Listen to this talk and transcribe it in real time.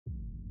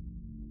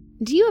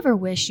Do you ever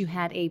wish you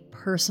had a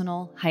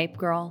personal hype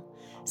girl?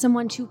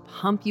 Someone to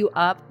pump you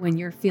up when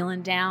you're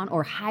feeling down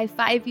or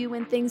high-five you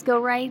when things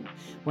go right?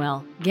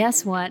 Well,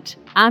 guess what?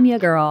 I'm your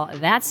girl,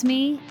 that's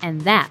me,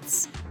 and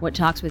that's what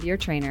Talks with Your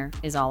Trainer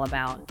is all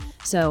about.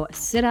 So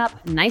sit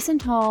up nice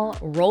and tall,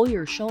 roll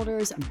your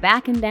shoulders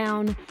back and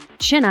down,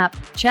 chin up,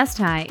 chest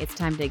high. It's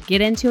time to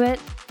get into it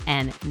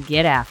and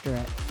get after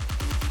it.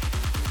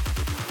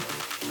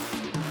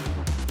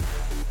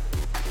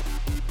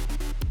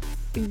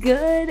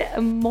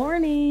 Good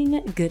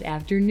morning, good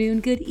afternoon,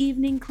 good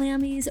evening,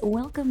 clammies.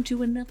 Welcome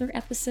to another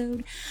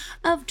episode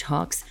of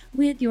Talks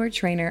with Your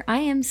Trainer. I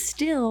am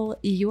still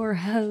your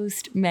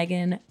host,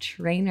 Megan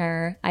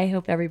Trainer. I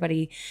hope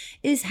everybody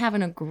is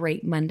having a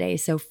great Monday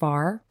so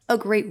far, a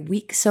great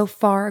week so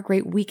far, a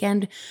great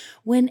weekend.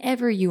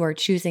 Whenever you are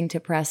choosing to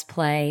press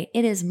play,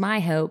 it is my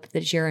hope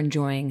that you're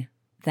enjoying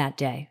that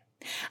day.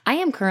 I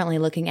am currently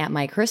looking at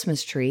my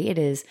Christmas tree. It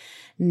is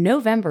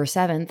November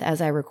 7th as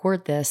I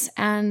record this,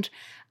 and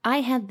I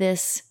had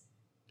this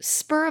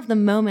spur of the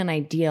moment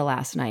idea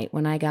last night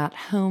when I got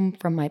home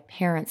from my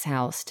parents'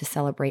 house to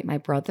celebrate my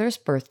brother's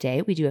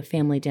birthday. We do a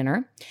family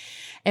dinner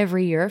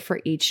every year for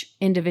each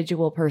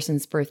individual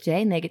person's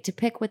birthday, and they get to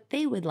pick what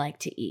they would like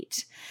to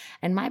eat.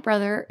 And my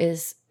brother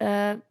is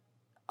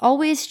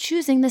always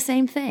choosing the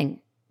same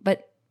thing,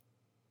 but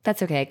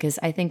that's okay, because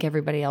I think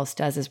everybody else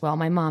does as well.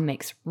 My mom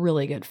makes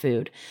really good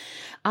food.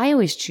 I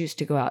always choose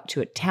to go out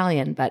to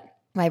Italian, but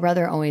my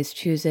brother always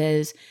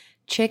chooses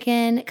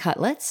chicken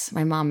cutlets.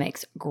 My mom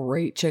makes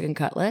great chicken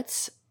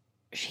cutlets.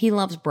 He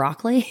loves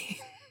broccoli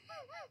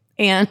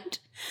and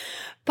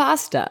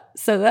pasta.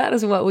 So that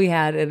is what we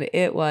had, and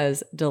it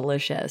was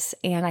delicious.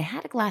 And I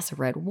had a glass of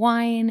red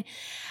wine,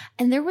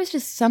 and there was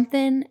just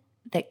something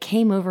that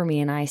came over me,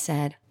 and I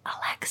said,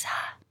 Alexa,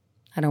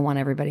 I don't want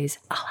everybody's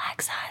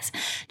Alexas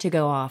to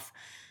go off.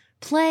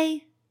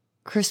 Play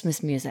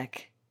Christmas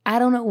music. I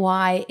don't know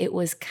why. It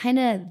was kind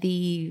of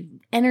the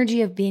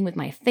energy of being with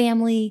my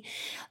family,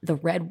 the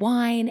red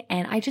wine,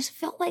 and I just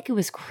felt like it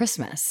was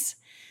Christmas.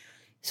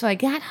 So I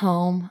got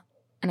home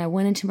and I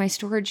went into my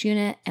storage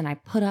unit and I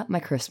put up my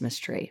Christmas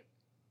tree.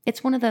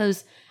 It's one of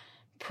those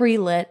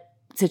pre-lit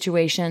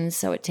situations,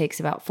 so it takes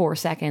about 4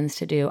 seconds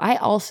to do. I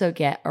also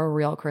get a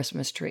real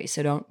Christmas tree,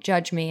 so don't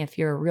judge me if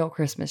you're a real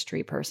Christmas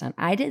tree person.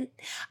 I do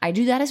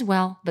that as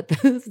well, but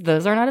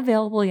those are not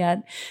available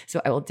yet, so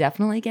I will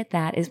definitely get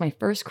that. It's my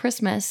first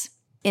Christmas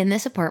in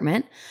this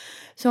apartment,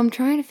 so I'm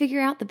trying to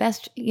figure out the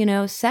best,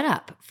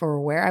 setup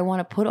for where I want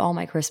to put all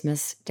my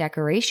Christmas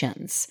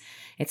decorations.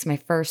 It's my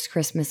first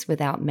Christmas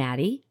without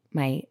Maddie,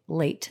 my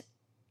late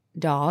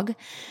dog.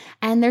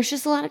 And there's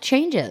just a lot of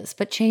changes,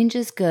 but change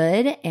is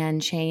good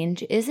and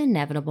change is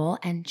inevitable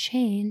and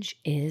change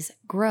is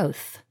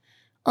growth.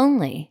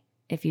 Only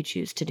if you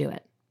choose to do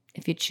it,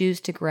 if you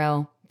choose to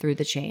grow through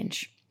the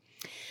change.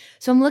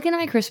 So I'm looking at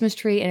my Christmas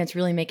tree and it's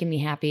really making me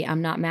happy.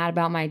 I'm not mad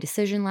about my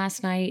decision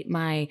last night.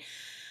 My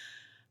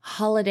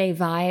holiday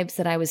vibes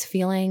that I was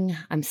feeling,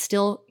 I'm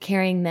still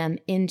carrying them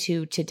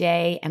into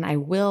today, and I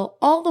will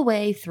all the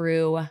way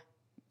through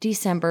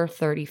December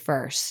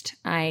 31st.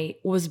 I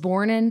was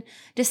born in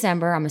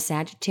December. I'm a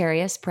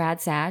Sagittarius,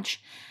 proud Sag.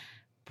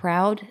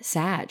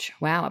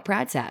 Wow, a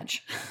proud Sag.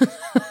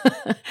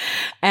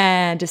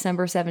 And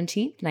December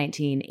 17th,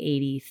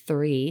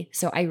 1983.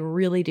 So I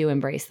really do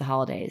embrace the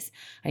holidays.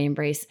 I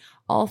embrace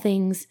all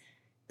things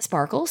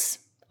sparkles,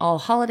 all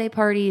holiday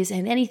parties,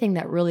 and anything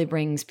that really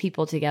brings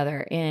people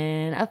together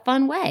in a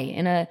fun way,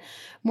 in a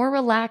more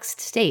relaxed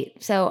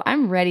state. So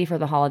I'm ready for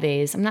the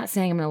holidays. I'm not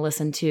saying I'm going to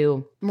listen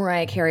to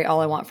Mariah Carey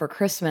All I Want for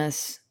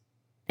Christmas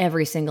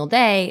every single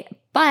day,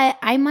 but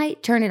I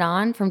might turn it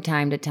on from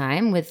time to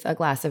time with a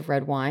glass of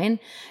red wine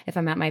if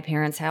I'm at my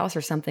parents' house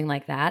or something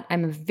like that.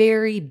 I'm a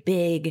very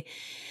big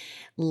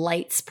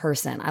lights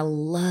person. I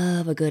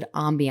love a good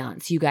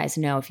ambiance. You guys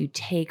know, if you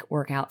take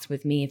workouts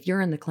with me, if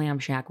you're in the clam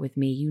shack with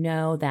me, you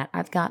know that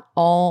I've got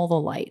all the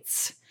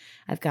lights.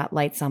 I've got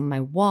lights on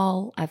my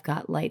wall. I've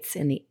got lights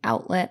in the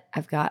outlet.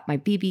 I've got my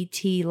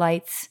BBT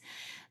lights.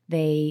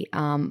 They,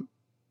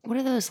 what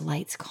are those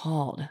lights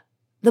called?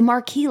 The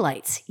marquee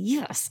lights.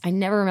 Yes. I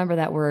never remember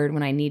that word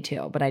when I need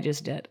to, but I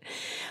just did.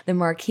 The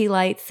marquee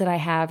lights that I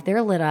have,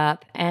 they're lit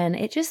up, and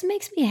it just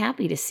makes me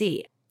happy to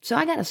see. So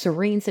I got a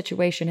serene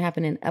situation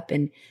happening up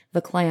in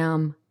the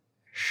clam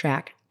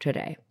shack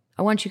today.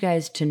 I want you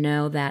guys to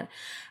know that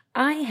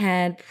I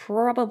had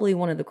probably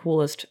one of the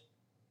coolest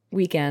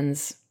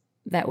weekends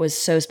that was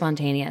so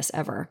spontaneous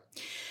ever.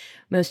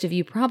 Most of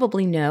you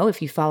probably know,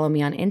 if you follow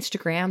me on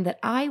Instagram, that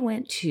I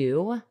went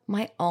to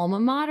my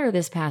alma mater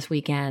this past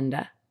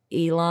weekend,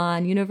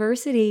 Elon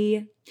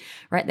University,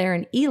 right there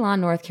in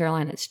Elon, North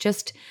Carolina. It's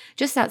just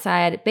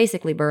outside,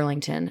 basically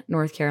Burlington,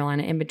 North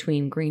Carolina, in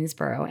between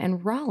Greensboro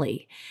and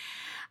Raleigh.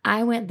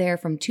 I went there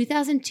from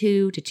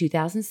 2002 to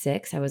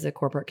 2006. I was a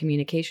corporate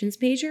communications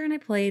major, and I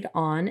played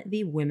on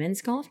the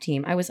women's golf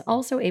team. I was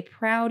also a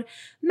proud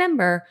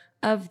member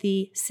of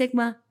the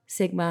Sigma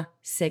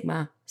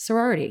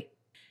sorority.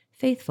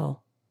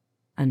 Faithful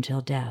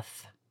until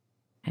death.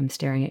 I'm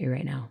staring at you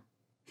right now.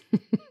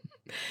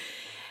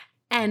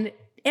 And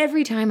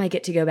every time I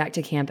get to go back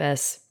to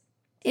campus,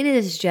 it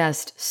is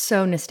just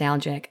so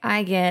nostalgic.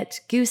 I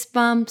get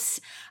goosebumps.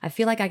 I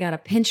feel like I got to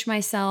pinch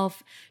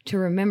myself to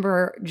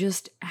remember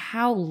just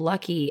how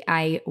lucky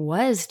I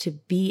was to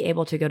be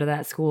able to go to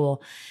that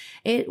school.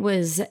 It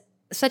was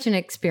such an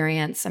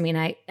experience. I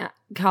mean,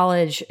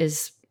 college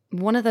is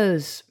one of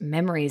those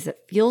memories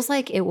that feels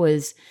like it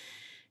was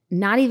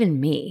not even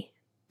me.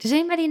 Does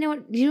anybody know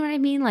do you know what I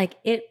mean? Like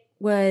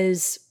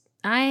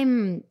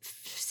I'm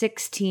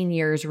 16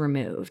 years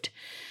removed,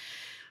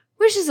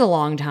 which is a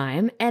long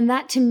time. And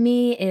that to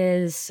me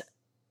it's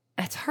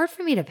hard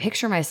for me to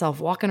picture myself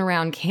walking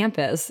around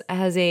campus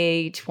as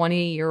a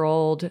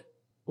 20-year-old,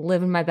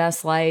 living my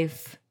best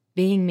life,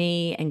 being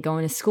me and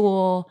going to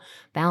school,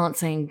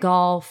 balancing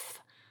golf,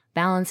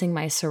 balancing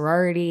my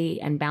sorority,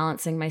 and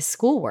balancing my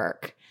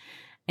schoolwork.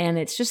 And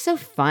it's just so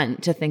fun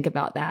to think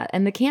about that.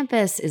 And the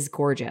campus is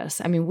gorgeous.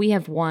 I mean, we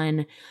have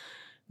one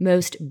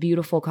most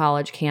beautiful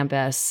college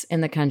campus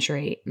in the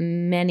country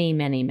many,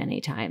 many, many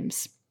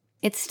times.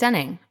 It's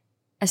stunning,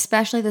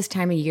 especially this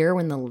time of year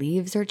when the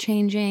leaves are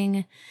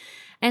changing.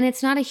 And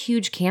it's not a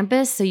huge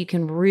campus, so you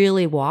can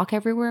really walk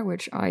everywhere,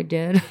 which I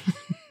did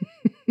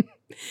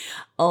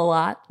a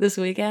lot this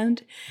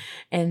weekend,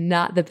 and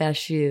not the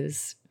best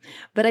shoes.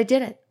 But I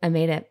did it. I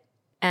made it.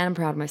 And I'm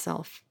proud of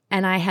myself.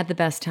 And I had the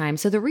best time.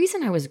 So the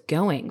reason I was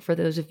going, for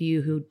those of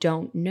you who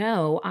don't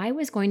know, I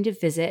was going to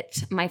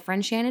visit my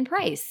friend Shannon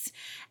Price.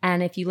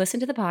 And if you listen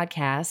to the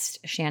podcast,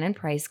 Shannon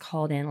Price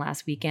called in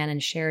last weekend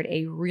and shared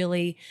a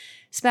really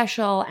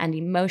special and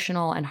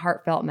emotional and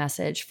heartfelt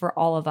message for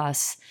all of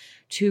us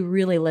to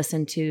really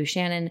listen to.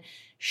 Shannon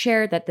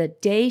shared that the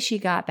day she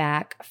got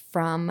back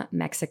from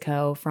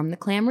Mexico, from the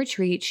clam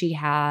retreat, she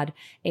had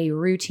a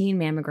routine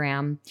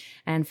mammogram,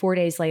 and 4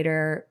 days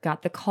later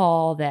got the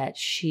call that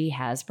she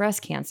has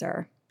breast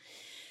cancer.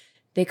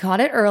 They caught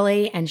it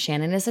early, and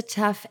Shannon is a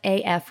tough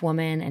AF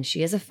woman, and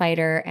she is a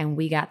fighter, and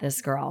we got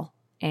this girl.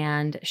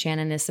 And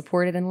Shannon is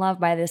supported and loved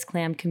by this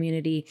clam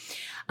community.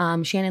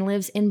 Shannon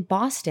lives in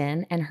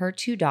Boston, and her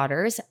two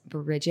daughters,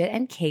 Bridget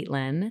and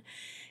Caitlin,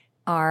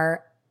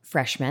 are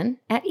freshmen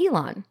at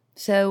Elon.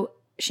 So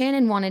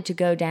Shannon wanted to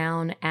go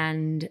down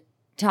and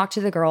talk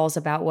to the girls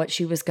about what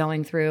she was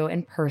going through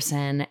in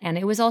person. And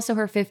it was also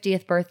her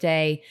 50th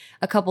birthday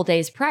a couple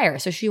days prior.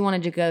 So she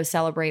wanted to go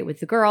celebrate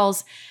with the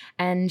girls.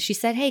 And she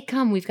said, hey,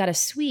 come, we've got a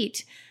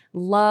suite.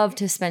 Love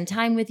to spend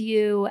time with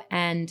you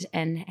and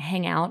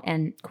hang out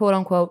and quote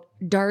unquote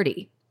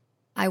darty.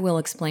 I will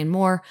explain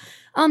more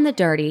on the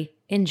darty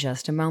in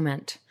just a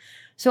moment.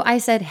 So I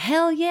said,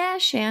 hell yeah,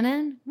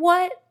 Shannon.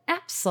 What?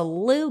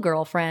 Absolute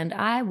girlfriend.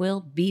 I will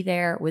be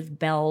there with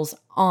bells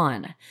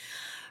on.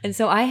 And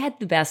so I had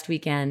the best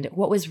weekend.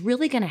 What was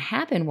really going to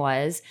happen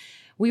was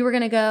we were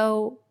going to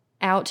go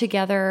out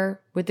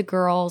together with the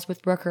girls,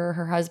 with Brooker,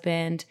 her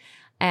husband,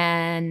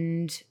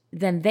 and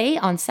then they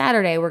on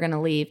Saturday were going to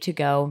leave to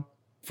go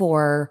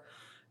for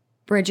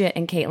Bridget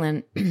and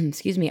Caitlin,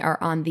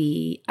 are on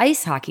the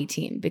ice hockey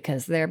team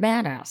because they're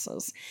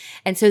badasses.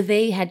 And so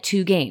they had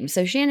 2 games.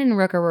 So Shannon and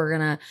Rooker were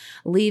going to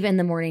leave in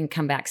the morning,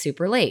 come back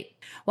super late.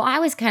 Well, I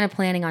was kind of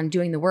planning on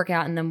doing the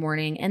workout in the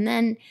morning and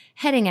then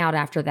heading out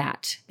after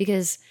that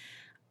because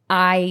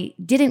I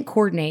didn't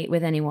coordinate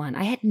with anyone.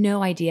 I had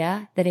no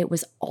idea that it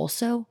was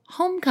also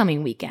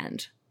homecoming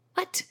weekend.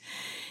 What?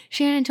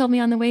 Shannon told me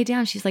on the way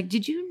down, she's like,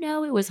 did you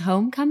know it was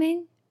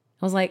homecoming?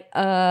 I was like,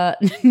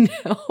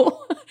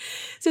 no.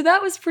 So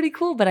that was pretty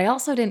cool. But I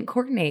also didn't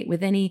coordinate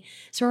with any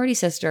sorority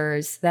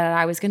sisters that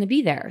I was going to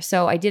be there.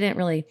 So I didn't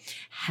really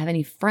have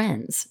any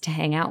friends to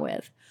hang out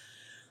with.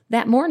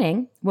 That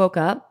morning, woke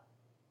up,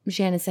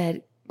 Shannon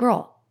said,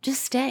 girl,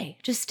 just stay.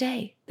 Just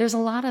stay. There's a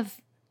lot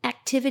of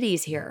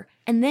activities here.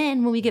 And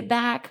then when we get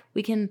back,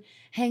 we can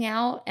hang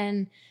out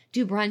and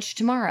do brunch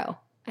tomorrow.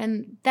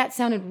 And that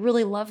sounded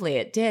really lovely.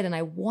 It did. And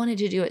I wanted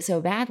to do it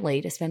so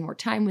badly to spend more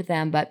time with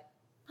them. But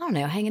I don't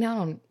know, hanging out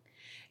on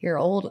your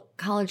old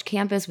college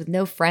campus with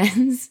no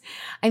friends.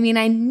 I mean,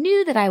 I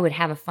knew that I would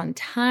have a fun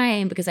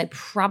time because I'd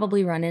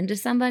probably run into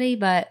somebody,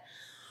 but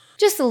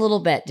just a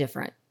little bit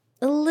different,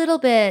 a little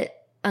bit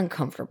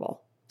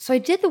uncomfortable. So I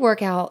did the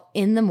workout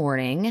in the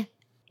morning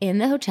in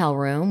the hotel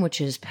room, which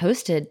is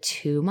posted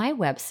to my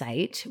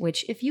website,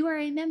 which if you are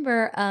a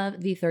member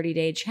of the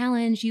 30-day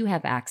challenge, you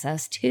have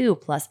access to,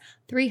 plus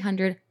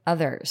 300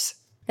 others.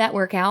 That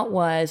workout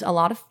was a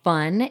lot of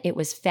fun. It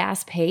was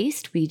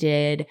fast-paced. We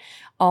did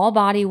all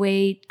body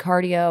weight,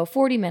 cardio,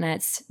 40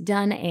 minutes,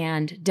 done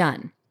and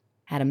done.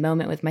 Had a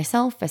moment with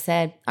myself. I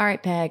said, all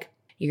right, Peg,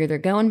 you're either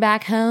going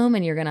back home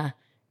and you're going to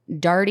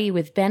darty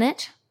with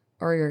Bennett,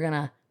 or you're going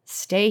to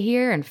stay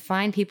here and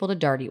find people to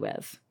darty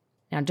with.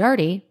 Now,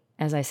 darty,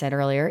 as I said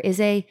earlier,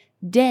 is a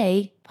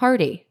day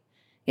party.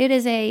 It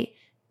is a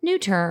new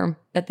term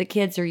that the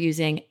kids are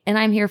using, and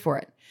I'm here for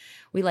it.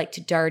 We like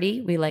to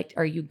darty.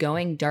 Are you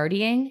going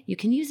dartying? You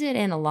can use it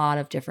in a lot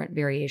of different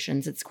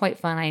variations. It's quite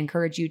fun. I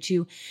encourage you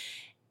to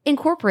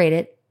incorporate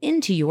it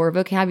into your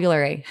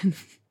vocabulary.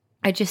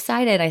 I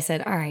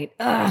said, all right.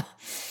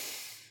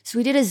 So So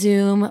we did a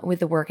Zoom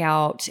with the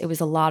workout. It was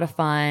a lot of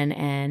fun.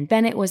 And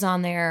Bennett was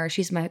on there.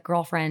 She's my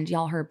girlfriend.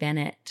 Y'all heard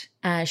Bennett.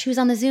 She was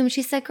on the Zoom.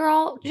 She said,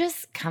 girl,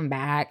 just come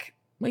back.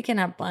 We can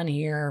have fun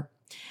here.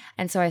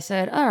 And so I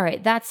said, all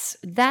right, that's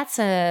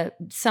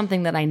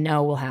something that I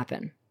know will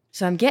happen.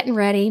 So I'm getting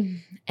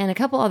ready. And a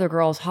couple other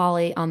girls,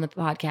 Holly on the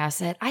podcast,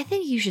 said, I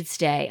think you should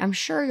stay. I'm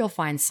sure you'll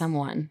find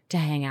someone to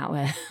hang out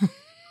with.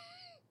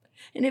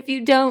 And if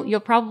you don't, you'll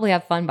probably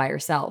have fun by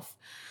yourself.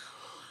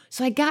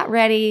 So I got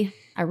ready.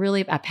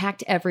 I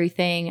packed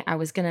everything. I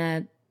was going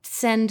to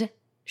send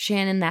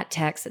Shannon that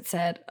text that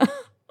said,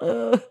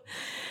 I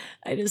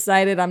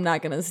decided I'm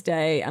not going to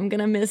stay. I'm going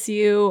to miss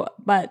you,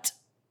 but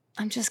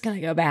I'm just going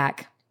to go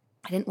back.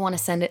 I didn't want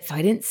to send it, so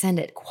I didn't send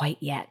it quite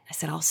yet. I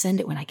said, I'll send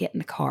it when I get in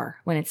the car,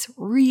 when it's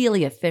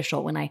really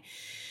official, when I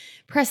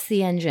press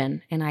the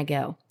engine and I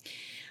go.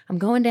 I'm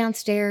going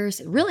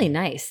downstairs. Really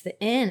nice. The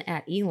inn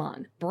at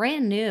Elon,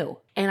 brand new.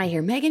 And I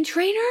hear, Meghan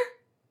Trainor?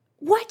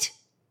 What?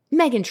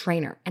 Meghan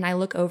Trainor. And I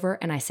look over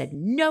and I said,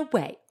 no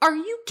way. Are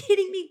you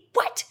kidding me?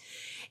 What?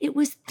 It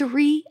was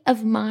 3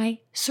 of my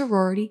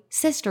sorority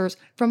sisters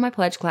from my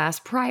pledge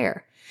class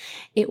prior.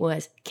 It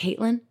was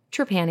Caitlin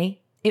Trapani,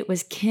 it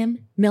was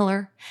Kim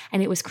Miller,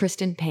 and it was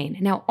Kristen Payne.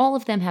 Now, all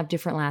of them have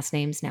different last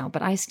names now,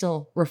 but I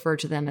still refer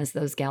to them as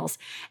those gals.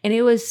 And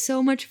it was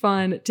so much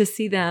fun to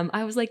see them.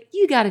 I was like,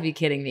 you got to be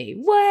kidding me.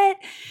 What?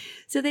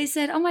 So they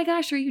said, oh my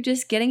gosh, are you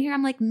just getting here?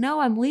 I'm like, no,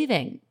 I'm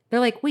leaving. They're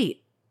like,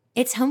 wait,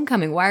 it's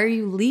homecoming. Why are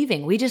you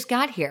leaving? We just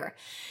got here.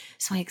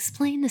 So I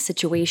explained the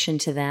situation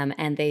to them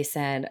and they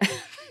said,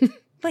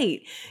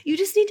 wait, you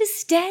just need to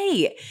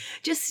stay.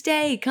 Just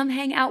stay. Come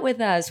hang out with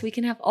us. We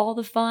can have all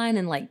the fun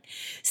and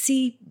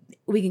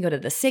we can go to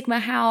the Sigma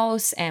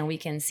house and we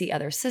can see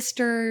other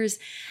sisters.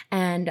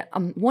 And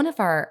one of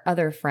our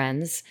other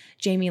friends,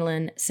 Jamie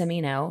Lynn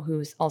Semino,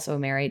 who's also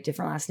married,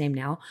 different last name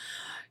now,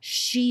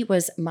 she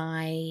was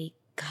my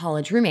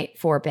college roommate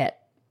for a bit.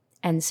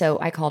 And so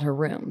I called her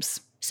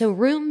Rooms. So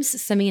Rooms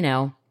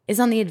Semino is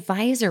on the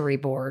advisory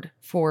board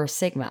for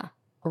Sigma.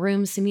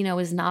 Rooms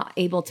Semino is not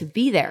able to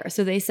be there.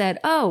 So they said,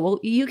 oh, well,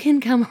 you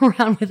can come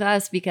around with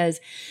us because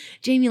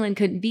Jamie Lynn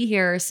couldn't be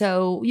here.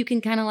 So you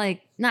can kind of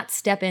not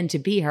step in to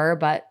be her,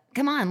 but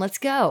come on, let's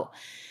go.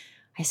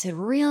 I said,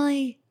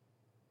 really?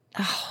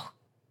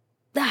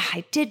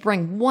 I did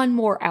bring one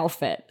more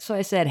outfit. So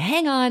I said,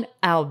 hang on,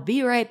 I'll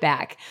be right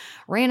back.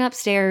 Ran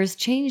upstairs,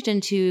 changed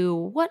into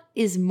what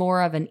is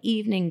more of an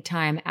evening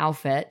time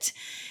outfit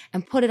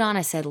and put it on.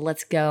 I said,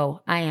 let's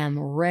go. I am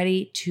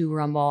ready to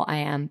rumble. I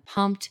am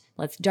pumped.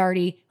 Let's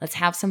darty. Let's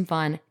have some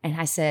fun. And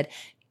I said,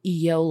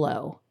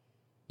 YOLO.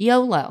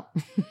 YOLO.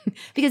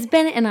 Because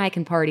Bennett and I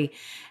can party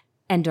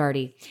and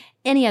darty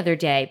any other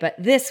day, but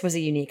this was a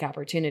unique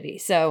opportunity.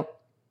 So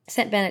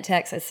sent Bennett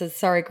text. I said,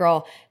 sorry,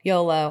 girl,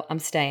 YOLO, I'm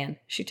staying.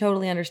 She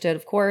totally understood,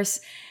 of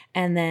course.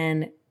 And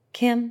then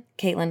Kim,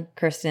 Caitlin,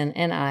 Kristen,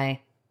 and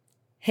I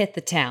hit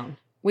the town.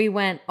 We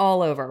went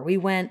all over. We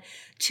went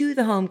to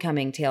the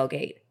homecoming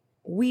tailgate.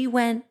 We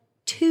went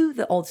to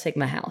the old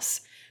Sigma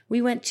house.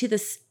 We went to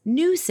the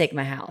new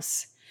Sigma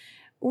house.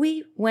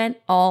 We went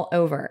all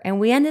over.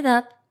 And we ended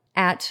up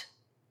at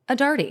a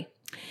darty.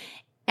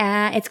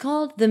 It's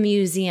called The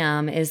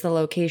Museum is the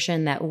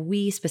location that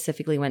we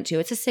specifically went to.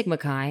 It's a Sigma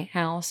Chi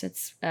house.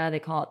 They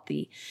call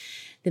it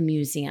the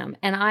Museum.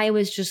 And I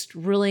was just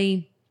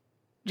really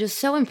just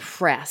so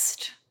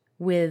impressed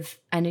with,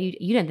 I know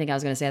you didn't think I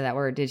was going to say that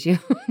word, did you?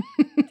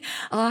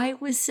 I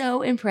was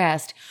so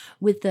impressed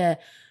with the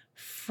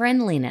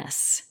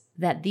friendliness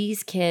that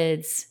these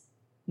kids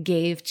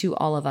gave to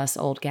all of us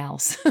old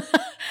gals.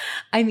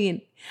 I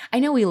mean, I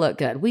know we look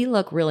good. We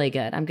look really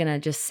good. I'm going to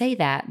just say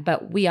that,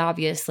 but we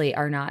obviously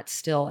are not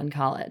still in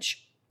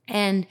college.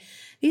 And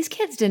these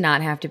kids did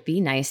not have to be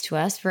nice to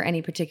us for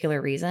any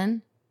particular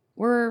reason.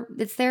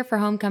 It's there for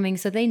homecoming,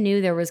 so they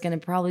knew there was going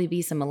to probably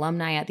be some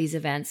alumni at these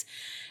events.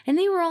 And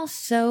they were all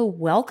so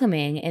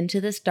welcoming into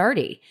this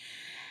darty.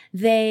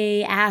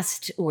 They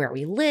asked where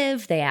we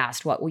lived. They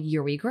asked what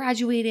year we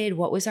graduated.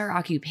 What was our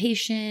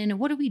occupation?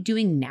 What are we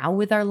doing now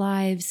with our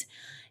lives?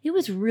 It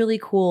was really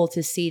cool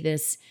to see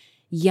this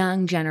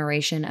young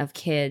generation of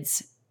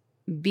kids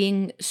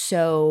being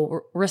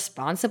so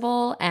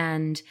responsible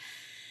and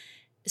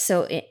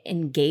so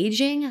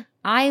engaging.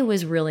 I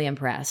was really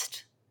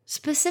impressed,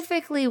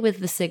 specifically with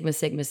the Sigma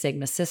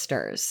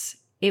sisters.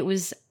 It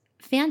was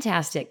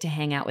fantastic to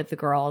hang out with the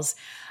girls.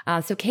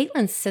 So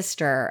Caitlin's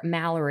sister,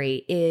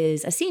 Mallory,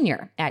 is a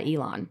senior at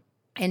Elon.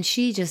 And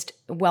she just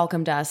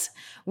welcomed us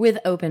with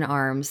open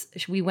arms.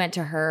 We went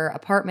to her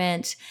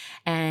apartment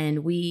and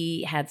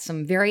we had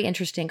some very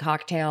interesting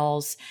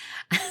cocktails.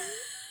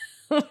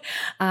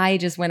 I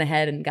just went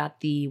ahead and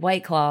got the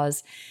White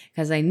Claws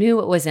because I knew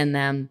what was in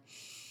them.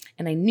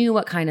 And I knew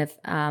what kind of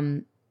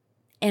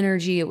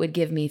energy it would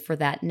give me for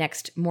that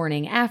next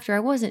morning after. I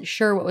wasn't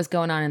sure what was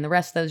going on in the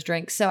rest of those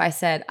drinks. So I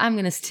said, I'm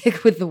going to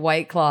stick with the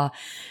White Claw.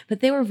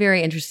 But they were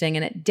very interesting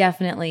and it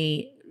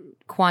definitely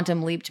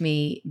quantum leaped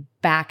me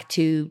back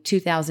to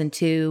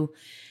 2002,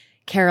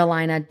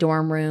 Carolina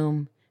dorm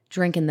room,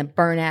 drinking the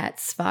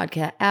Burnett's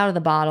vodka out of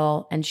the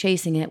bottle and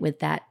chasing it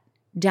with that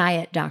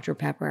Diet Dr.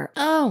 Pepper.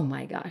 Oh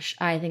my gosh.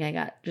 I think I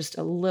got just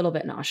a little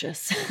bit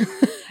nauseous.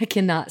 I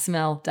cannot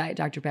smell Diet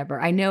Dr. Pepper.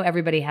 I know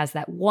everybody has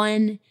that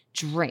one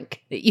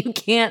drink that you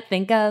can't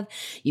think of,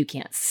 you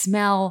can't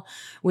smell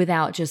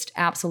without just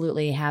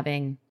absolutely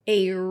having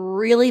a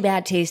really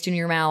bad taste in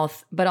your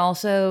mouth, but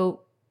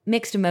also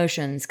mixed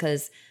emotions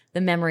because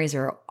the memories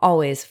are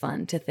always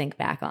fun to think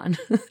back on.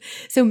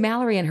 So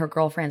Mallory and her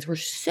girlfriends were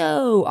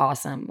so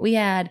awesome. We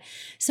had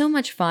so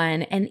much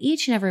fun, and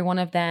each and every one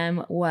of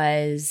them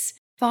was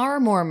far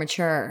more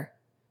mature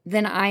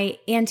than I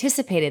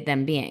anticipated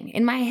them being.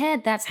 In my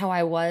head, that's how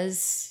I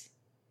was,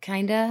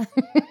 kinda.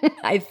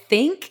 I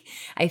think,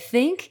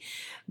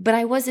 but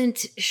I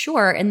wasn't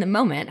sure in the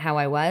moment how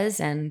I was,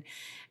 and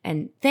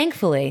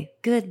thankfully,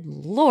 good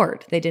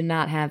Lord, they did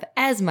not have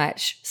as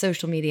much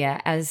social media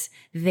as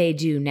they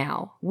do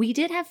now. We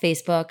did have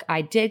Facebook.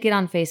 I did get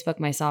on Facebook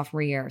my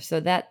sophomore year, so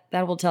that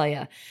will tell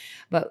you.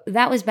 But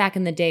that was back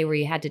in the day where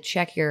you had to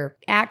check your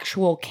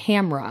actual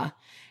camera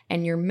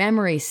and your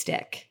memory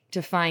stick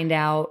to find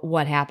out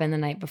what happened the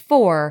night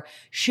before,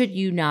 should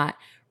you not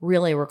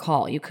really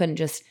recall. You couldn't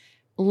just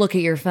look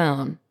at your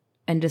phone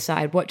and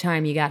decide what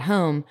time you got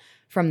home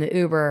from the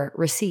Uber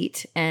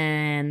receipt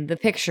and the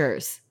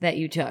pictures that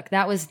you took.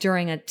 That was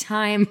during a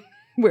time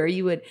where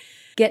you would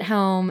get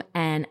home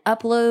and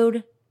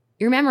upload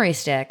your memory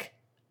stick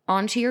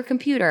onto your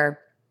computer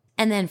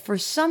and then for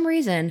some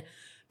reason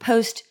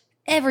post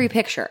every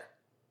picture.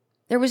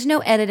 There was no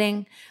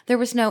editing. There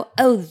was no,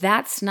 oh,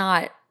 that's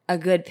not a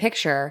good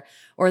picture,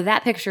 or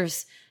that picture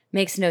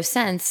makes no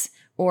sense,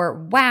 or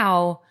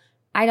wow,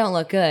 I don't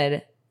look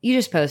good. You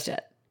just post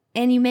it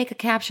and you make a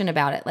caption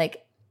about it,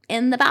 like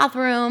in the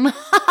bathroom.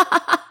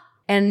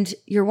 And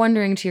you're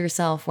wondering to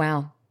yourself,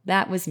 wow,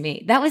 that was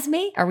me. That was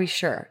me? Are we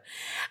sure?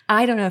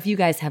 I don't know if you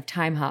guys have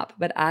time hop,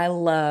 but I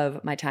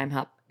love my time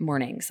hop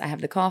mornings. I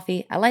have the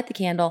coffee, I light the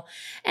candle,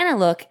 and I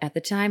look at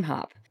the time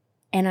hop.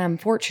 And I'm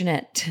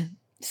fortunate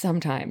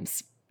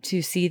sometimes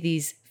to see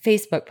these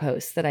Facebook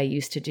posts that I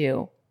used to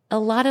do. A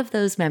lot of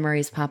those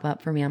memories pop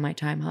up for me on my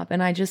time hop,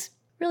 and I just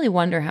really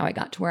wonder how I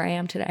got to where I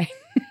am today.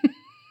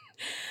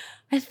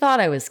 I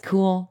thought I was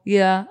cool.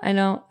 Yeah, I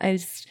know.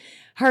 It's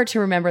hard to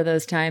remember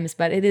those times,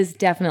 but it is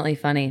definitely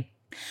funny.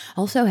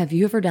 Also, have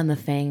you ever done the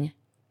thing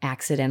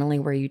accidentally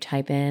where you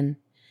type in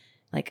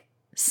like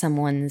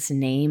someone's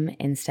name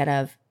instead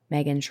of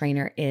Meghan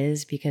Trainor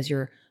is because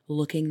you're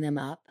looking them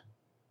up?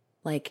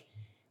 Like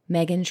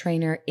Meghan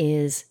Trainor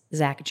is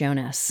Zach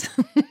Jonas.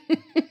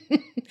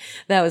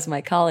 That was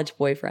my college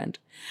boyfriend.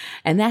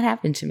 And that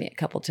happened to me a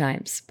couple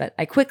times, but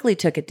I quickly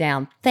took it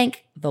down.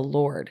 Thank the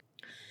Lord.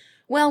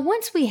 Well,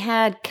 once we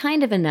had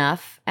kind of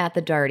enough at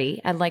the Darty,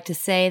 I'd like to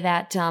say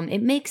that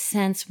it makes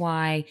sense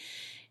why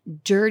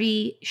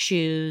dirty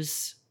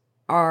shoes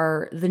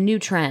are the new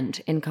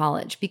trend in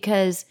college,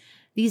 because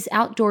these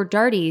outdoor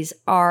darties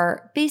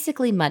are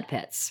basically mud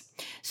pits.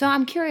 So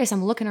I'm curious,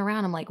 I'm looking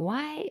around, I'm like,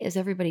 why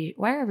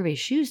are everybody's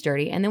shoes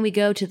dirty? And then we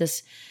go to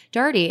this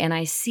darty and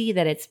I see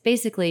that it's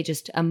basically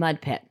just a mud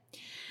pit.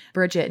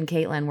 Bridget and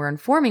Caitlin were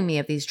informing me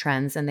of these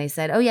trends, and they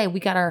said, oh yeah, we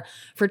got our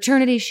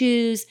fraternity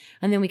shoes,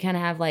 and then we kind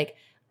of have like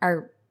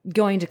our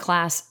going to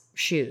class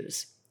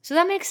shoes. So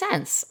that makes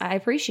sense. I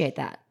appreciate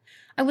that.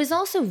 I was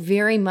also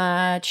very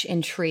much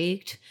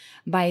intrigued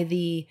by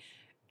the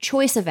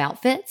choice of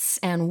outfits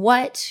and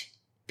what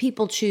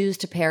people choose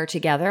to pair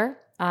together.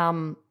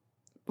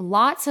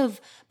 Lots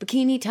of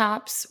bikini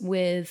tops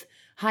with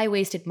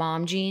high-waisted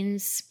mom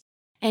jeans.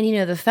 And,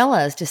 the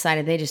fellas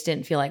decided they just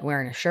didn't feel like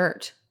wearing a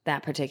shirt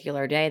that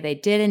particular day. They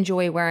did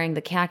enjoy wearing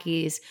the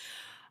khakis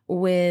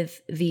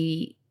with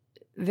the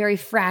very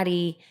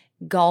fratty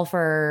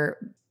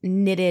golfer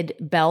knitted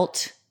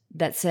belt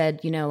that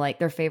said, like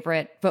their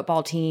favorite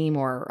football team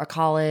or a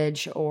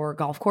college or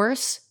golf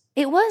course.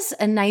 It was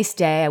a nice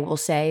day, I will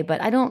say,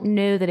 but I don't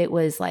know that it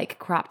was like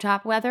crop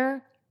top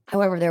weather.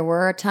 However, there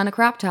were a ton of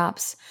crop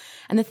tops.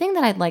 And the thing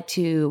that I'd like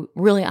to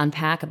really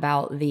unpack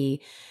about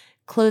the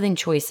clothing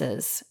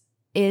choices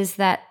is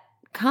that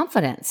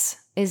confidence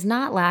is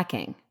not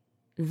lacking.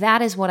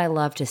 That is what I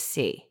love to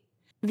see.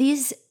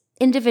 These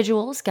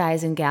individuals,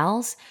 guys and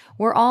gals,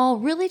 were all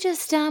really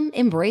just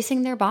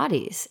embracing their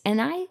bodies.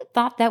 And I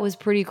thought that was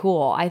pretty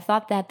cool. I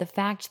thought that the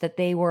fact that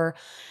they were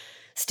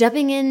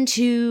stepping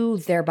into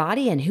their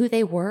body and who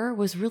they were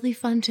was really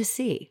fun to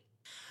see.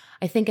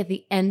 I think at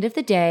the end of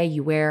the day,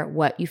 you wear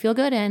what you feel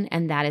good in,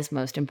 and that is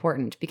most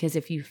important, because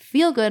if you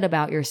feel good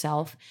about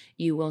yourself,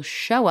 you will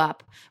show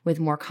up with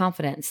more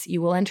confidence. You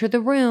will enter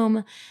the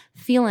room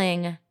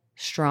feeling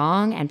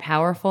strong and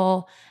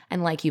powerful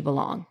and like you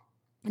belong.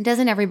 And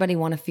doesn't everybody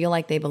want to feel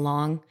like they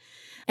belong?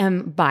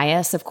 I'm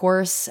biased, of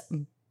course,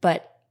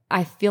 but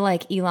I feel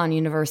like Elon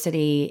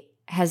University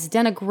has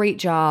done a great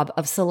job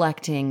of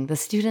selecting the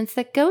students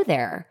that go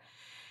there.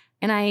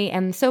 And I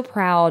am so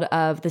proud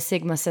of the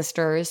Sigma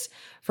sisters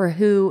for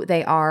who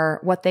they are,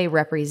 what they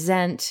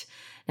represent.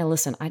 Now,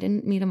 listen, I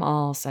didn't meet them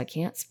all, so I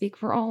can't speak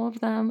for all of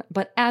them.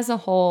 But as a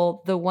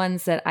whole, the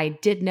ones that I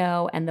did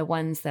know and the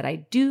ones that I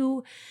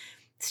do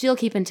still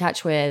keep in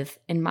touch with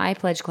in my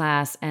pledge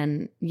class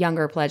and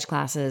younger pledge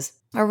classes,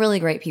 are really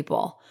great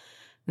people.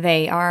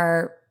 They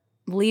are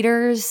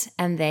leaders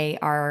and they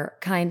are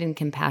kind and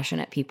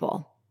compassionate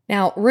people.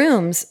 Now,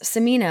 Rooms,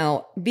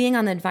 Semino, being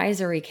on the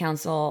advisory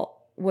council,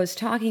 was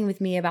talking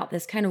with me about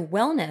this kind of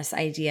wellness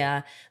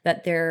idea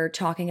that they're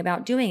talking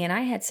about doing. And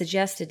I had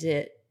suggested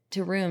it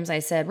to Rooms. I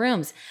said,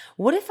 Rooms,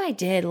 what if I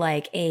did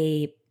like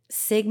a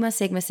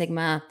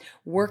Sigma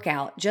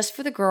workout just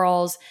for the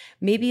girls,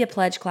 maybe a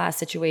pledge class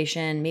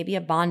situation, maybe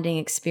a bonding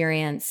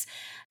experience,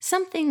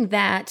 something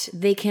that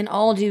they can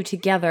all do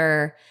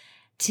together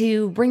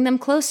to bring them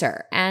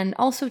closer, and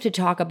also to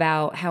talk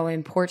about how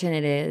important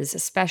it is,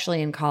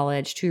 especially in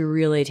college, to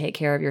really take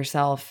care of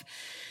yourself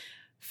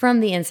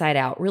from the inside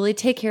out, really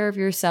take care of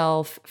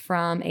yourself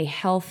from a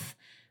health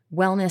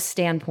wellness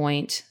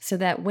standpoint so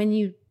that when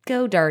you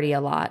go dirty a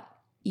lot,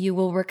 you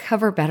will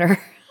recover better.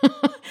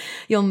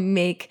 You'll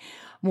make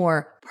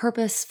more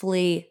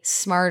purposefully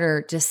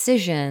smarter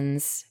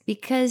decisions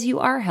because you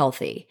are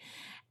healthy.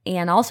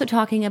 And also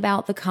talking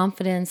about the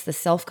confidence, the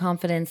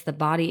self-confidence, the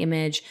body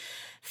image,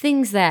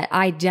 things that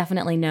I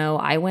definitely know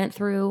I went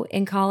through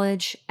in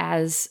college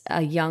as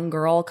a young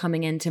girl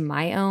coming into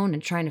my own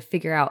and trying to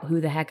figure out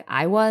who the heck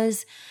I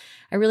was.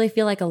 I really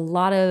feel like a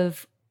lot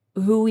of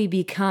who we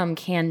become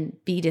can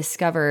be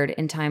discovered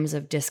in times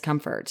of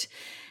discomfort,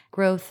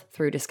 growth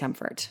through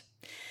discomfort.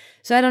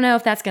 So I don't know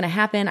if that's going to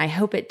happen. I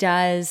hope it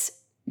does.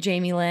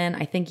 Jamie Lynn,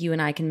 I think you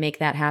and I can make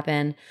that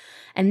happen.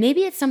 And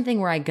maybe it's something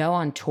where I go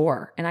on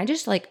tour and I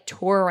just like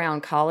tour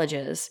around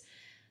colleges,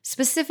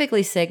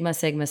 specifically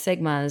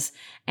Sigmas,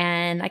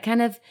 and I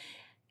kind of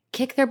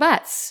kick their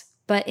butts,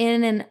 but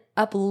in an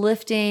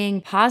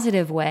uplifting,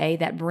 positive way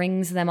that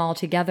brings them all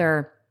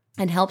together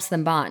and helps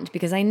them bond.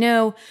 Because I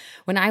know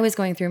when I was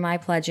going through my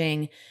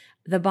pledging,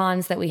 the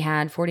bonds that we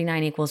had,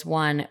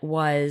 49=1,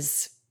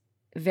 was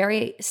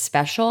very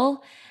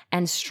special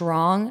and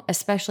strong,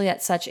 especially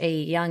at such a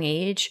young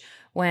age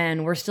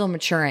when we're still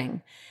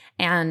maturing.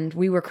 And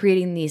we were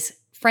creating these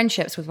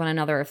friendships with one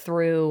another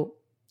through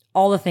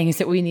all the things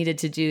that we needed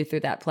to do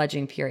through that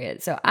pledging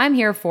period. So I'm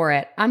here for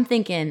it. I'm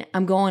thinking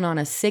I'm going on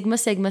a Sigma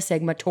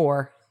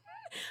tour.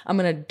 I'm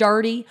going to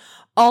darty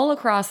all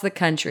across the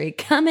country,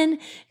 coming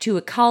to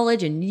a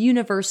college and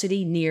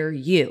university near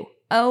you.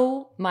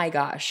 Oh my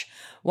gosh.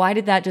 Why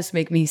did that just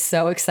make me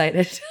so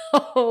excited?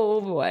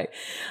 Oh boy.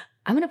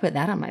 I'm going to put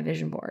that on my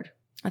vision board.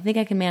 I think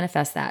I can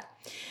manifest that.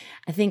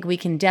 I think we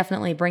can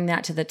definitely bring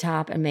that to the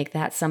top and make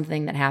that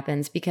something that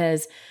happens,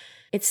 because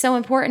it's so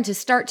important to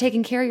start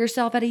taking care of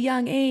yourself at a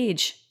young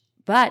age,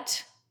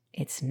 but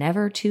it's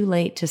never too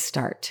late to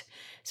start.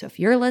 So if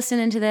you're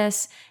listening to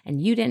this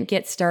and you didn't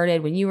get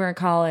started when you were in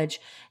college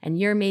and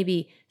you're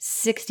maybe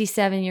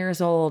 67 years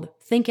old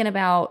thinking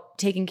about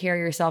taking care of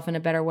yourself in a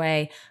better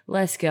way,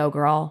 let's go,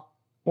 girl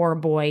or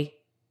boy,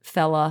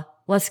 fella,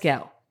 let's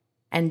go.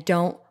 And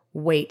don't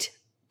wait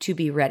to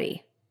be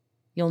ready.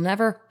 You'll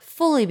never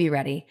fully be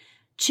ready.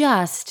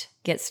 Just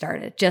get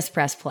started. Just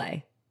press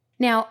play.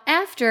 Now,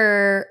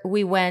 after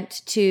we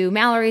went to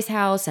Mallory's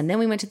house and then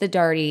we went to the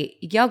Darty,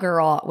 ya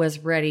girl was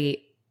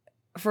ready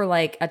for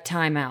like a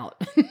timeout.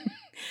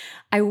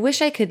 I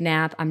wish I could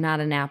nap. I'm not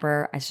a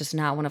napper. It's just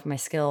not one of my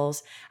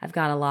skills. I've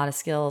got a lot of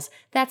skills.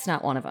 That's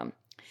not one of them.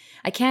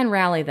 I can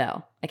rally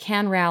though. I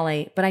can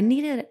rally, but I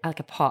needed like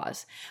a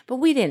pause. But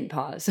we didn't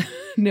pause.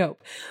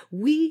 Nope.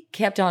 We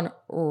kept on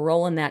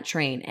rolling that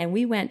train and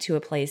we went to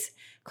a place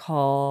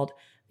called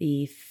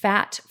the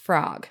Fat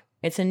Frog.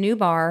 It's a new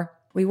bar.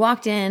 We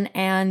walked in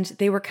and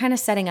they were kind of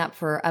setting up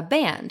for a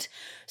band.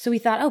 So we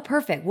thought, oh,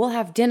 perfect. We'll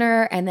have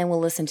dinner and then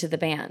we'll listen to the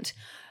band.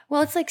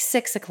 Well, it's like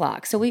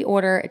 6:00. So we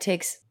order. It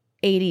takes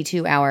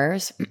 82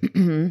 hours.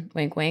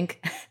 Wink,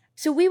 wink.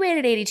 So we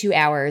waited 82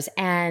 hours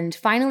and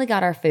finally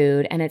got our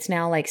food, and it's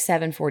now like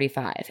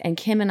 7:45. And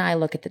Kim and I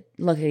look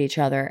at each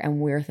other and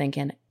we're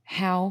thinking,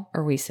 how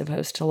are we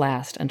supposed to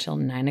last until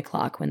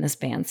 9:00 when this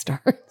band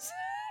starts?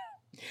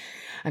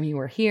 I mean,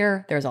 we're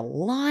here. There's a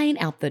line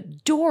out the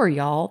door,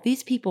 y'all.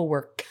 These people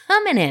were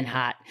coming in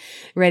hot,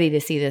 ready to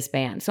see this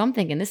band. So I'm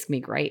thinking this is going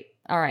to be great.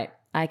 All right,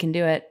 I can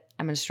do it.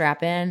 I'm going to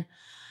strap in.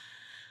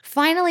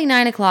 Finally,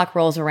 9:00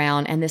 rolls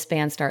around and this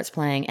band starts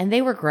playing, and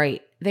they were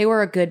great. They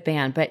were a good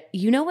band, but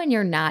you know when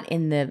you're not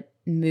in the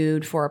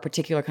mood for a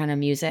particular kind of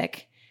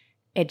music,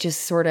 it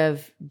just sort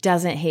of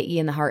doesn't hit you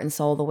in the heart and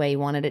soul the way you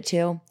wanted it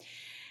to.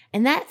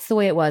 And that's the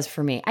way it was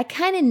for me. I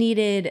kind of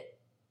needed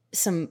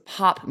some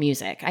pop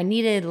music. I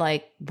needed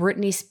like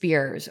Britney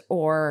Spears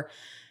or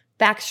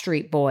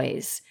Backstreet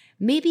Boys,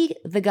 maybe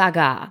the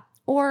Gaga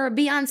or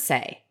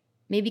Beyonce,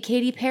 maybe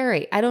Katy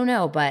Perry. I don't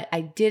know, but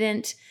I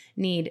didn't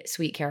need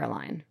Sweet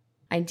Caroline.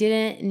 I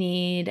didn't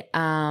need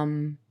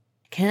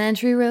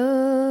Country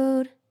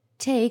Road,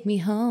 Take Me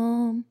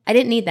Home. I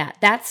didn't need that.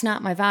 That's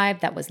not my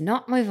vibe. That was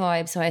not my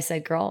vibe. So I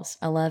said, girls,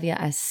 I love you.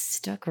 I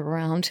stuck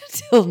around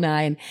till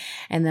 9.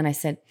 And then I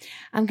said,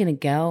 I'm going to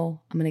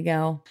go.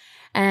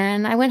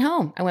 And I went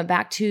home. I went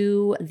back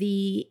to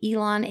the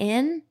Elon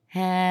Inn,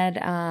 had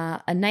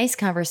a nice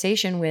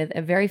conversation with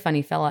a very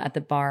funny fella at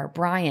the bar,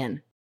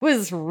 Brian. It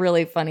was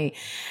really funny.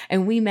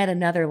 And we met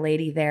another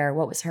lady there.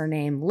 What was her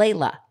name?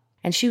 Layla.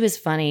 And she was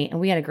funny, and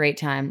we had a great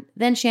time.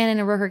 Then Shannon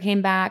and Rooker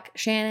came back.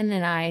 Shannon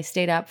and I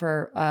stayed up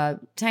for a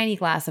tiny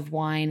glass of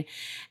wine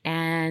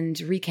and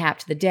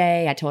recapped the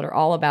day. I told her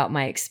all about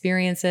my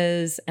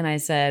experiences, and I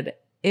said,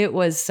 it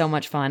was so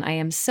much fun. I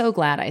am so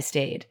glad I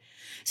stayed.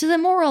 So the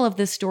moral of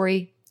this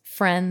story,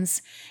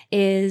 friends,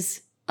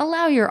 is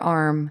allow your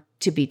arm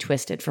to be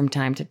twisted from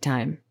time to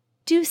time.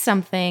 Do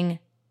something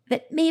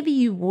that maybe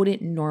you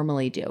wouldn't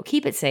normally do.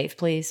 Keep it safe,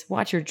 please.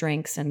 Watch your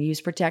drinks and use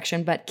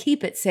protection, but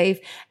keep it safe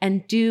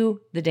and do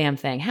the damn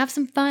thing. Have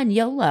some fun.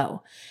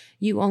 YOLO.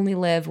 You only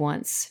live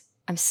once.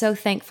 I'm so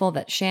thankful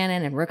that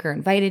Shannon and Rooker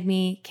invited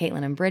me.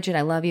 Caitlin and Bridget,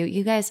 I love you.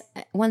 You guys,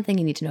 one thing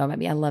you need to know about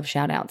me, I love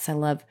shout outs. I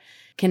love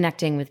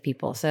connecting with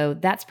people. So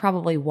that's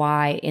probably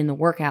why in the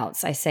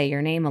workouts I say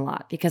your name a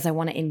lot, because I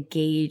want to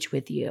engage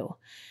with you.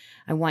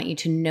 I want you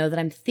to know that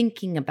I'm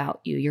thinking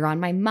about you. You're on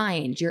my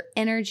mind. Your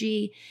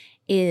energy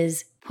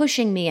is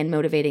pushing me and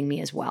motivating me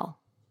as well.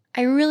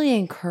 I really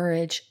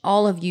encourage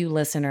all of you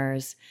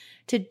listeners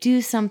to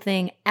do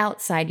something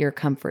outside your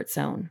comfort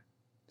zone.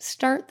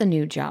 Start the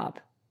new job.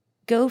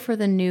 Go for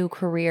the new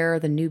career,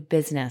 the new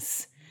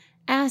business.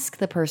 Ask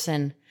the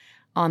person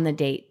on the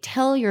date.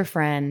 Tell your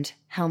friend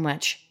how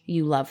much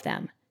you love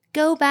them.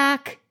 Go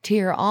back to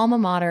your alma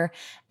mater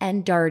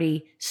and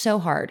darty so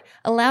hard.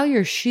 Allow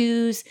your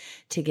shoes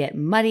to get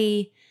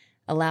muddy.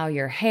 Allow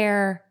your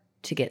hair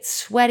to get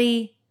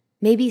sweaty.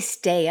 Maybe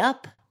stay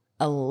up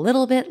a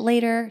little bit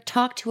later.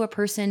 Talk to a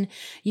person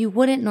you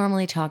wouldn't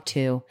normally talk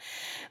to.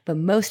 But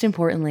most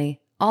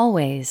importantly,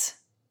 always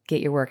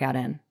get your workout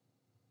in.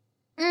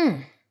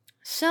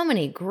 So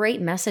many great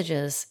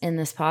messages in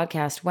this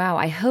podcast. Wow,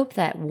 I hope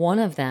that one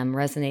of them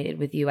resonated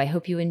with you. I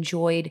hope you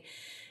enjoyed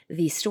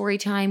the story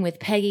time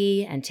with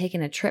Peggy and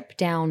taking a trip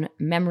down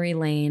memory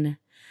lane.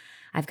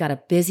 I've got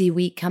a busy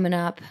week coming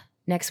up.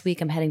 Next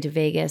week, I'm heading to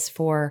Vegas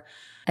for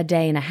a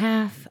day and a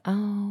half.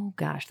 Oh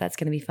gosh, that's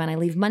going to be fun. I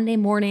leave Monday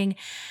morning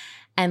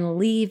and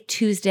leave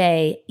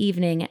Tuesday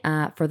evening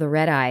for the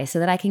red eye so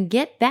that I can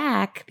get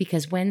back,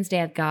 because Wednesday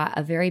I've got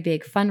a very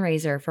big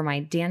fundraiser for my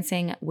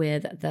Dancing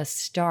with the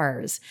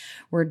Stars.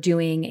 We're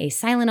doing a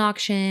silent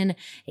auction,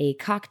 a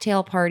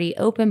cocktail party,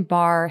 open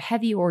bar,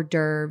 heavy hors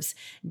d'oeuvres,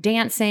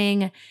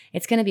 dancing.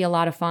 It's going to be a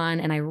lot of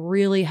fun, and I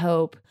really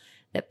hope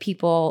that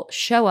people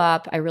show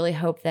up. I really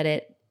hope that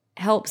it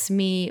helps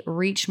me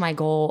reach my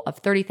goal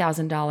of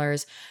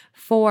 $30,000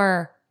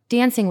 for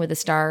Dancing with the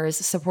Stars,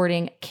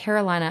 supporting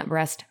Carolina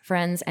Breast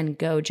Friends and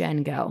Go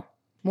Gen Go.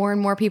 More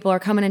and more people are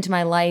coming into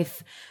my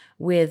life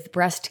with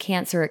breast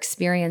cancer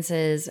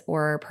experiences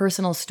or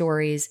personal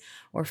stories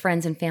or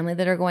friends and family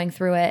that are going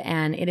through it.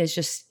 And it is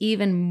just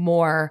even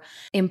more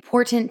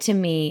important to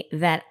me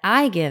that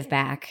I give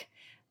back,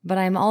 but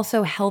I'm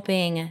also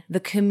helping the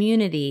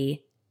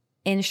community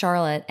in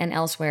Charlotte and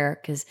elsewhere,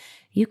 because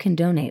you can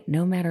donate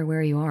no matter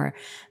where you are.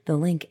 The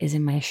link is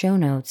in my show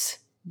notes,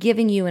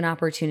 giving you an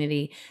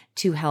opportunity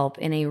to help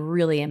in a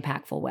really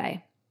impactful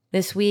way.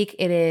 This week,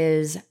 it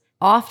is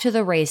off to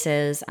the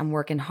races. I'm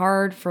working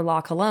hard for La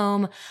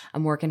Colombe.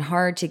 I'm working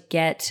hard to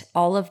get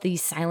all of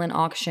these silent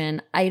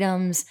auction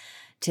items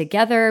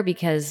together,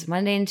 because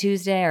Monday and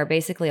Tuesday are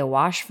basically a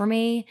wash for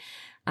me.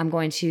 I'm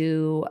going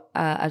to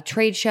a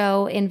trade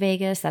show in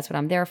Vegas. That's what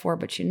I'm there for.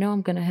 But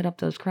I'm going to hit up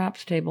those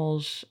craps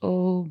tables.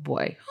 Oh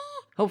boy.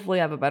 Hopefully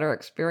I have a better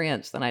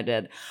experience than I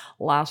did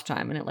last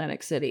time in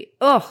Atlantic City.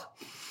 Ugh.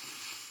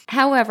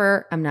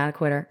 However, I'm not a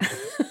quitter.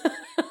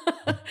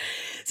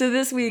 So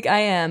this week I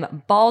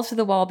am balls to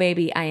the wall,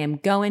 baby. I am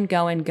going.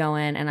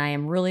 And I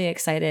am really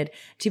excited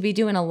to be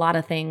doing a lot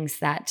of things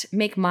that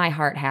make my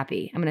heart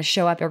happy. I'm going to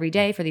show up every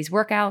day for these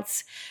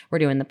workouts. We're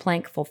doing the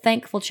Plankful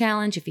Thankful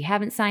Challenge. If you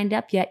haven't signed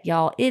up yet,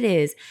 y'all, it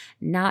is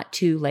not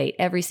too late.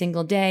 Every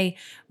single day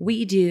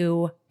we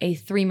do a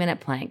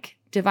 3-minute plank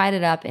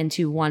divided up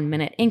into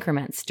 1-minute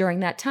increments. During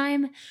that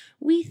time,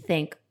 we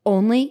think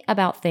only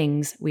about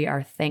things we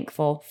are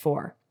thankful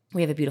for.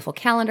 We have a beautiful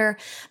calendar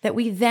that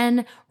we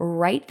then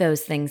write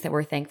those things that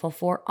we're thankful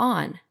for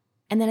on.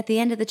 And then at the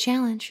end of the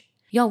challenge,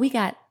 y'all, we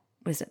got,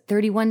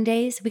 31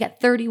 days? We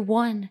got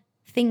 31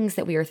 things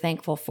that we are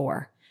thankful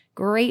for.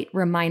 Great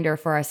reminder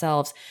for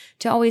ourselves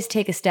to always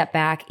take a step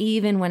back,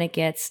 even when it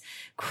gets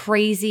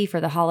crazy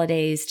for the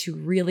holidays, to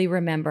really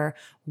remember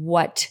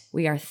what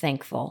we are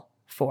thankful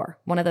for.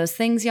 One of those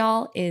things,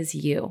 y'all, is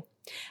you.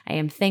 I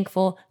am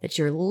thankful that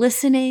you're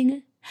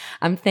listening.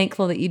 I'm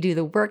thankful that you do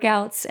the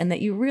workouts and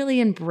that you really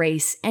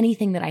embrace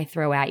anything that I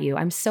throw at you.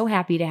 I'm so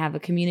happy to have a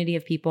community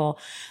of people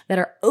that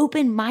are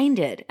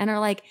open-minded and are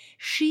like,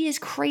 she is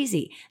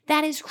crazy.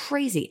 That is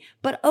crazy.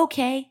 But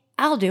okay,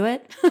 I'll do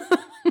it.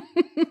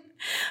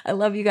 I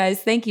love you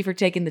guys. Thank you for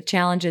taking the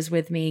challenges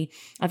with me.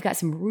 I've got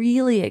some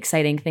really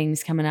exciting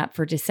things coming up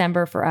for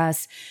December for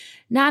us,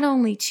 not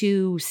only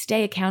to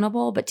stay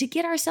accountable, but to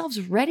get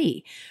ourselves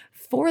ready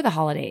for the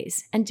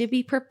holidays and to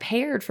be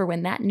prepared for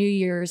when that New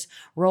Year's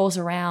rolls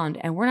around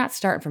and we're not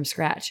starting from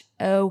scratch.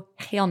 Oh,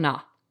 hell no.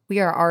 We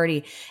are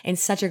already in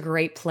such a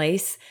great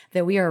place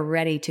that we are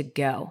ready to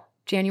go.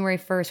 January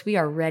 1st, we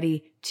are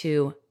ready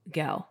to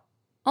go.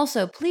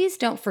 Also, please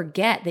don't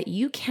forget that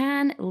you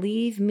can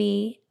leave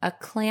me a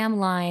clam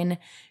line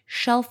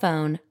shell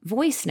phone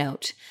voice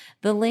note.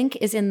 The link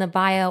is in the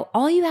bio.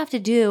 All you have to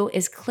do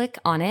is click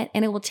on it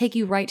and it will take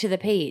you right to the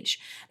page.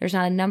 There's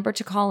not a number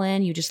to call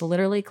in. You just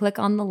literally click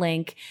on the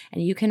link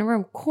and you can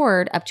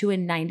record up to a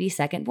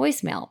 90-second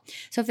voicemail.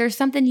 So if there's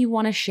something you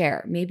want to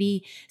share,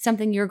 maybe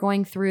something you're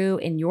going through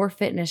in your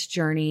fitness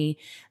journey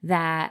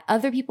that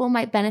other people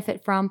might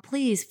benefit from,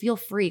 please feel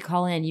free,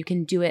 call in. You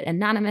can do it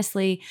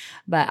anonymously,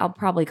 but I'll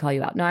probably call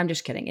you out. No, I'm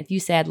just kidding. If you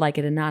say I'd like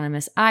it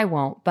anonymous, I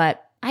won't,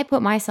 but I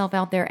put myself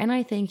out there and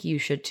I think you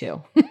should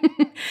too.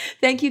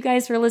 Thank you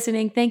guys for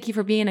listening. Thank you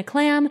for being a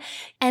clam.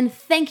 And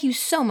thank you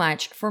so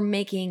much for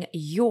making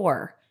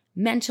your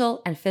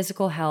mental and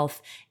physical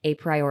health a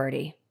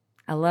priority.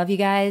 I love you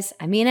guys.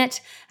 I mean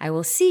it. I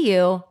will see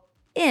you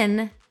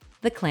in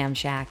the Clam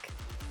Shack.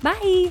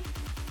 Bye.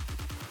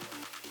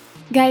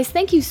 Guys,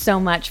 thank you so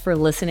much for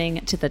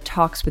listening to the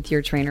Talks with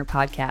Your Trainer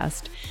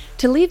podcast.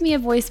 To leave me a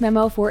voice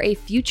memo for a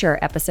future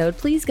episode,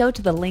 please go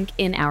to the link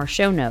in our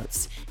show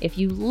notes. If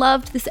you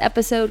loved this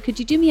episode, could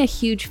you do me a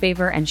huge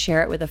favor and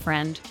share it with a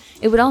friend?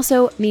 It would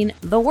also mean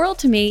the world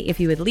to me if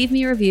you would leave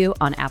me a review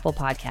on Apple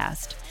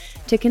Podcast.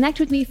 To connect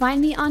with me, find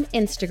me on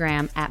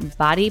Instagram at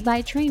Body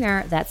by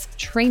Trainer, that's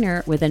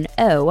trainer with an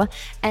O,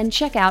 and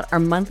check out our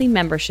monthly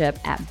membership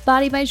at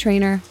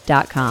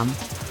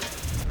bodybytrainer.com.